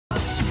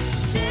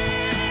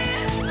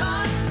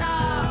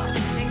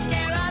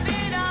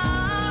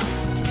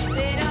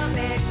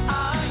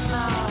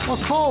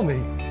call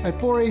me at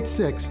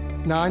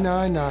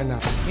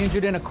 486-9999.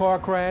 Injured in a car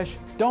crash?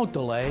 Don't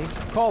delay.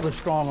 Call the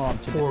Strong Arm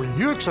today. Or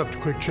you accept a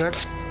quick check,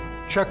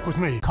 check with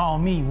me. Call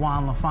me,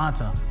 Juan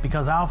LaFonta,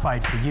 because I'll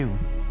fight for you.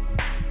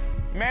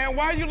 Man,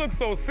 why you look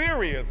so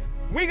serious?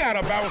 We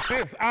gotta bounce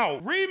this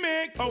out.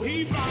 Remix. Oh,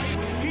 he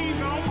fight, he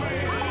don't play.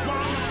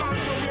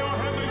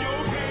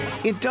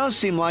 It does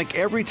seem like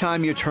every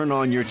time you turn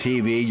on your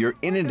TV, you're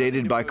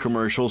inundated by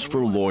commercials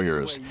for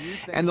lawyers.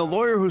 And the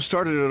lawyer who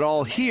started it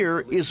all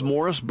here is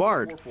Morris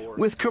Bart,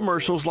 with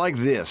commercials like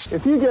this.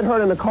 If you get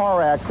hurt in a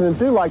car accident,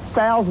 do like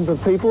thousands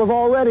of people have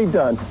already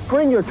done.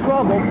 Bring your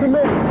trouble to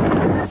me.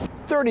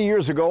 30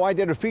 years ago, I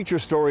did a feature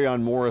story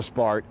on Morris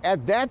Bart.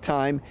 At that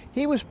time,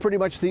 he was pretty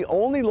much the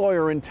only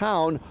lawyer in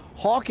town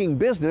hawking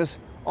business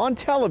on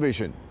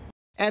television.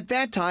 At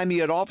that time, he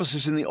had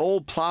offices in the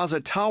old Plaza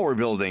Tower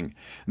building.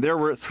 There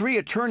were 3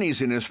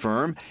 attorneys in his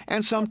firm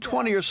and some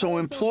 20 or so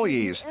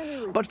employees.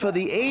 But for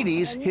the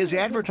 80s, his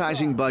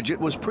advertising budget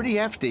was pretty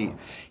hefty.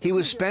 He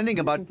was spending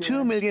about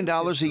 $2 million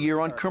a year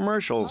on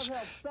commercials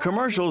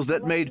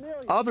that made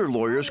other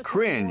lawyers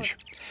cringe.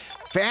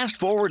 Fast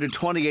forward to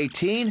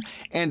 2018,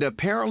 and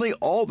apparently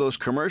all those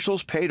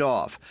commercials paid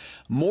off.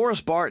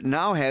 Morris Bart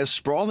now has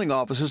sprawling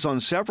offices on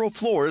several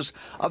floors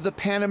of the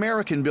Pan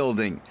American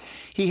building.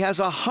 He has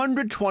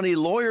 120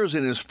 lawyers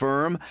in his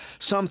firm,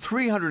 some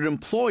 300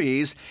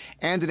 employees,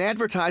 and an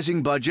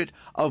advertising budget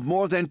of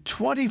more than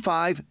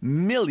 $25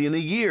 million a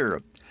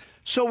year.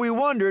 So we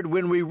wondered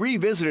when we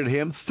revisited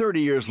him 30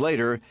 years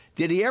later,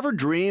 did he ever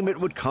dream it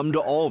would come to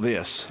all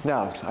this?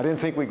 No, I didn't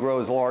think we'd grow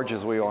as large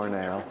as we are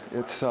now.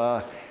 It's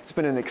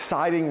been an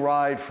exciting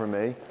ride for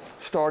me,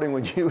 starting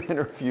when you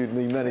interviewed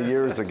me many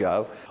years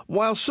ago.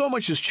 While so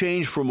much has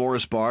changed for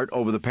Morris Bart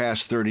over the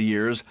past 30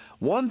 years,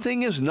 one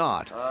thing is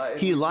not.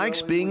 He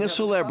likes being a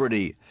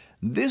celebrity.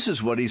 This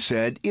is what he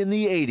said in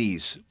the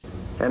 80s.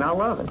 And I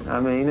love it. I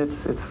mean,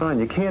 it's fun.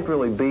 You can't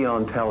really be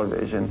on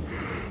television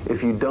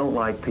if you don't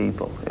like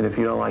people, and if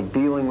you don't like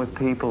dealing with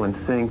people and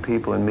seeing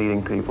people and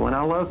meeting people. And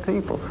I love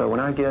people, so when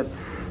I get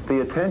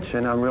the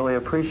attention, I'm really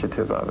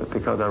appreciative of it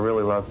because I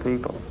really love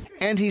people.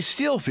 And he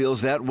still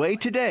feels that way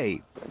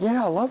today.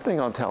 Yeah, I love being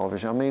on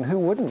television. I mean, who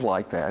wouldn't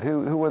like that?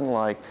 Who wouldn't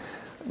like,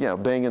 you know,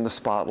 being in the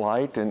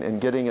spotlight and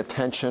getting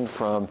attention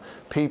from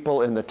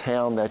people in the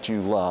town that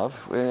you love?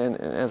 And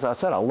as I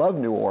said, I love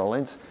New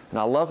Orleans, and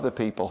I love the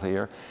people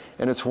here.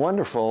 And it's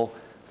wonderful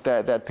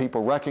that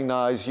people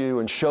recognize you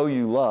and show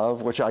you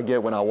love, which I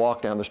get when I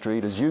walk down the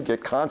street, as you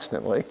get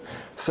constantly.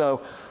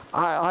 So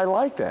I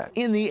like that.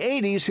 In the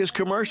 80s, his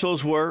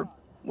commercials were,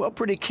 well,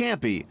 pretty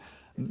campy.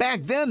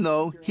 Back then,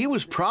 though, he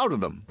was proud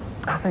of them.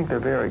 I think they're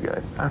very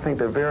good. I think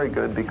they're very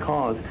good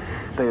because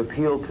they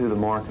appeal to the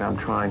market I'm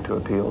trying to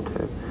appeal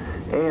to.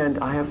 And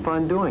I have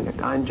fun doing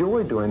it. I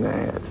enjoy doing the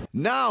ads.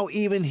 Now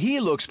even he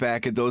looks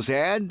back at those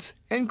ads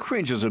and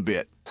cringes a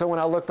bit. So when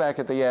I look back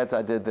at the ads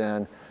I did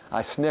then,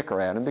 I snicker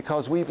at them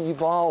because we've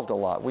evolved a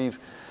lot. We've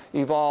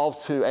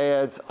evolved to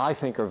ads I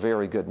think are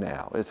very good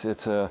now.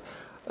 It's a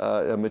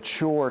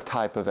mature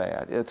type of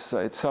ad. It's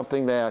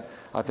something that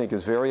I think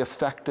is very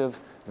effective,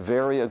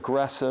 very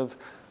aggressive,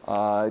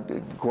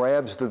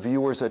 grabs the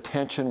viewer's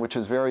attention, which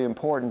is very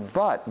important,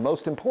 but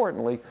most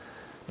importantly,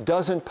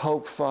 doesn't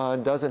poke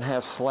fun, doesn't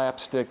have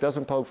slapstick,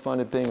 doesn't poke fun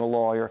at being a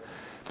lawyer,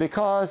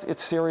 because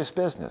it's serious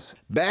business.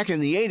 Back in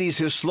the 80s,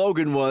 his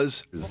slogan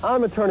was,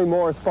 I'm Attorney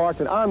Morris Bart,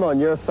 and I'm on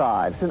your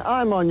side, and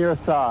I'm on your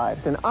side,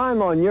 and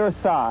I'm on your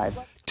side.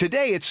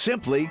 Today it's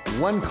simply,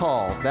 One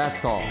call,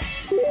 that's all.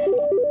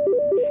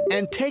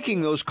 and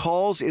taking those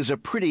calls is a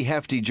pretty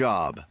hefty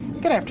job.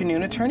 Good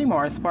afternoon, Attorney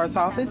Morris Bart's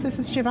office. This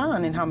is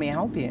Javon, and how may I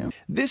help you?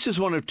 This is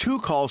one of 2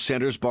 call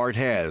centers Bart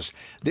has,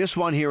 this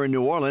one here in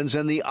New Orleans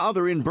and the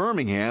other in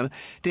Birmingham,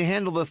 to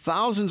handle the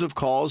thousands of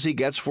calls he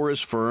gets for his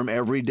firm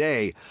every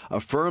day, a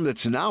firm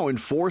that's now in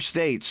 4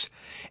 states.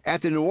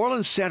 At the New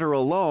Orleans center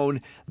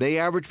alone, they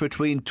average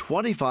between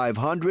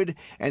 2,500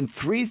 and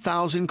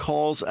 3,000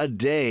 calls a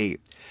day.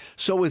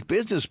 So with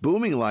business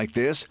booming like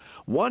this,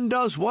 one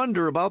does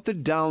wonder about the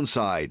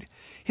downside.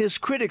 His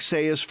critics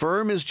say his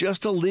firm is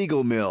just a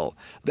legal mill,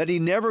 that he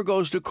never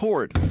goes to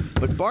court.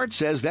 But Bart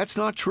says that's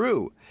not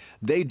true.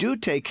 They do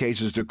take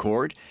cases to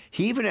court.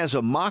 He even has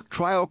a mock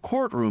trial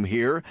courtroom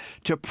here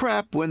to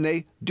prep when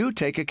they do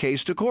take a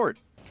case to court.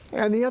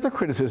 And the other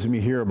criticism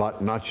you hear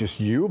about not just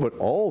you, but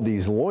all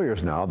these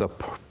lawyers now, the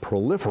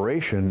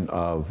proliferation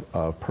of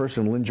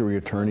personal injury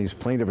attorneys,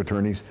 plaintiff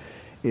attorneys,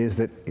 is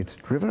that it's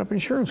driven up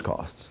insurance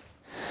costs.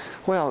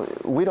 Well,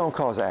 we don't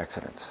cause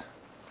accidents.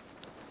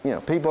 You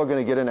know, people are going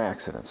to get in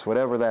accidents,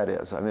 whatever that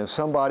is. I mean, if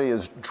somebody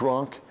is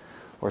drunk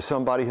or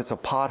somebody hits a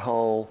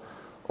pothole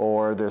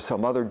or there's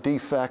some other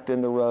defect in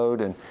the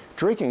road, and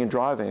drinking and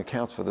driving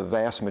accounts for the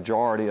vast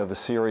majority of the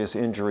serious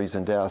injuries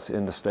and deaths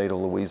in the state of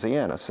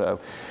Louisiana.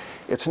 So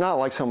it's not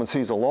like someone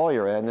sees a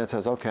lawyer ad and then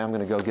says, okay, I'm going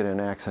to go get in an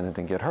accident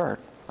and get hurt.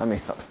 I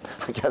mean,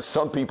 I guess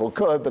some people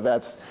could, but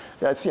that's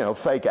you know,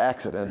 fake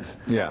accidents.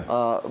 Yeah.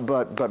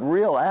 But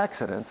real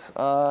accidents,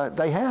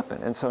 they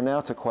happen. And so now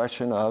it's a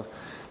question of,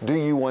 do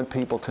you want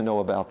people to know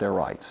about their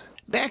rights?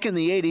 Back in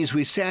the 80s,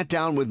 we sat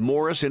down with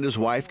Morris and his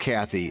wife,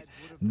 Kathy.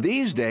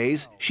 These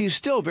days, she's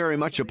still very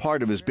much a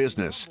part of his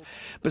business.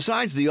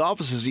 Besides the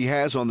offices he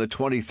has on the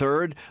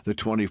 23rd, the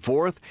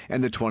 24th,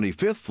 and the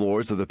 25th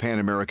floors of the Pan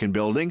American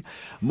Building,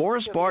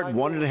 Morris Bart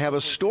wanted to have a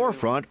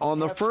storefront on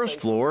the first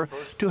floor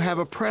to have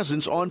a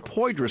presence on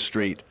Poydras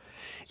Street.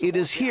 It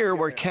is here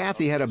where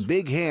Kathy had a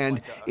big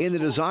hand in the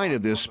design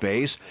of this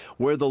space,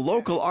 where the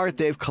local art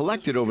they've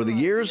collected over the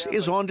years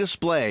is on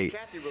display.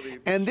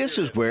 And this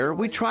is where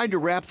we tried to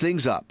wrap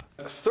things up.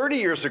 30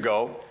 years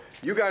ago,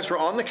 you guys were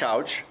on the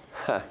couch.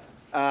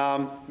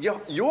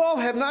 You all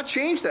have not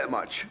changed that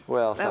much.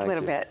 Well, thank you. A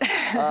little bit.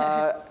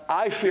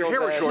 I feel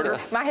your hair was shorter.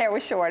 My hair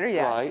was shorter,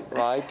 yes.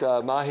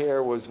 Right. My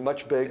hair was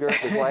much bigger.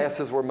 The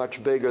glasses were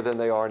much bigger than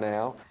they are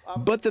now.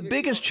 But the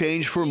biggest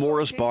change for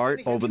Morris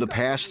Bart over the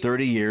past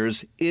 30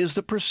 years is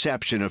the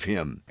perception of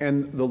him.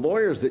 And the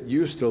lawyers that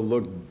used to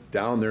look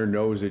down their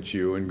nose at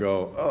you and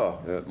go,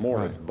 oh,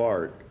 Morris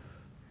Bart.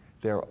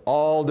 They're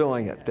all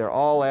doing it. They're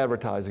all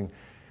advertising.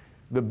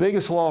 The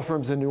biggest law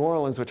firms in New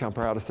Orleans, which I'm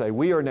proud to say,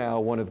 we are now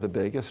one of the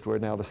biggest. We're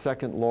now the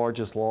second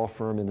largest law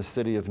firm in the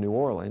city of New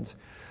Orleans.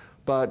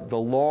 But the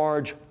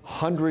large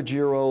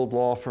 100-year-old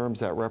law firms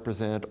that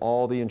represent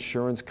all the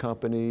insurance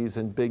companies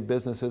and big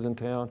businesses in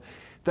town,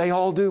 they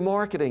all do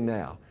marketing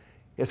now.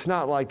 It's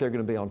not like they're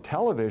going to be on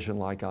television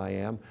like I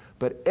am,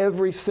 but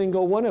every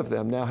single one of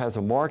them now has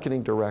a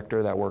marketing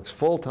director that works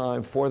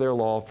full-time for their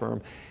law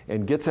firm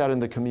and gets out in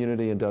the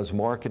community and does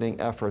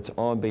marketing efforts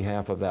on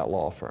behalf of that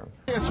law firm.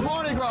 It's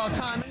Mardi Gras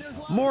time.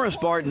 Morris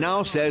Bart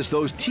now says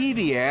those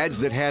TV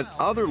ads that had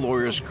other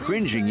lawyers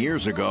cringing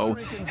years ago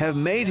have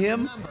made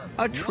him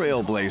a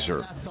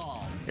trailblazer.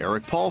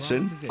 Eric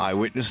Paulson,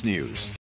 Eyewitness News.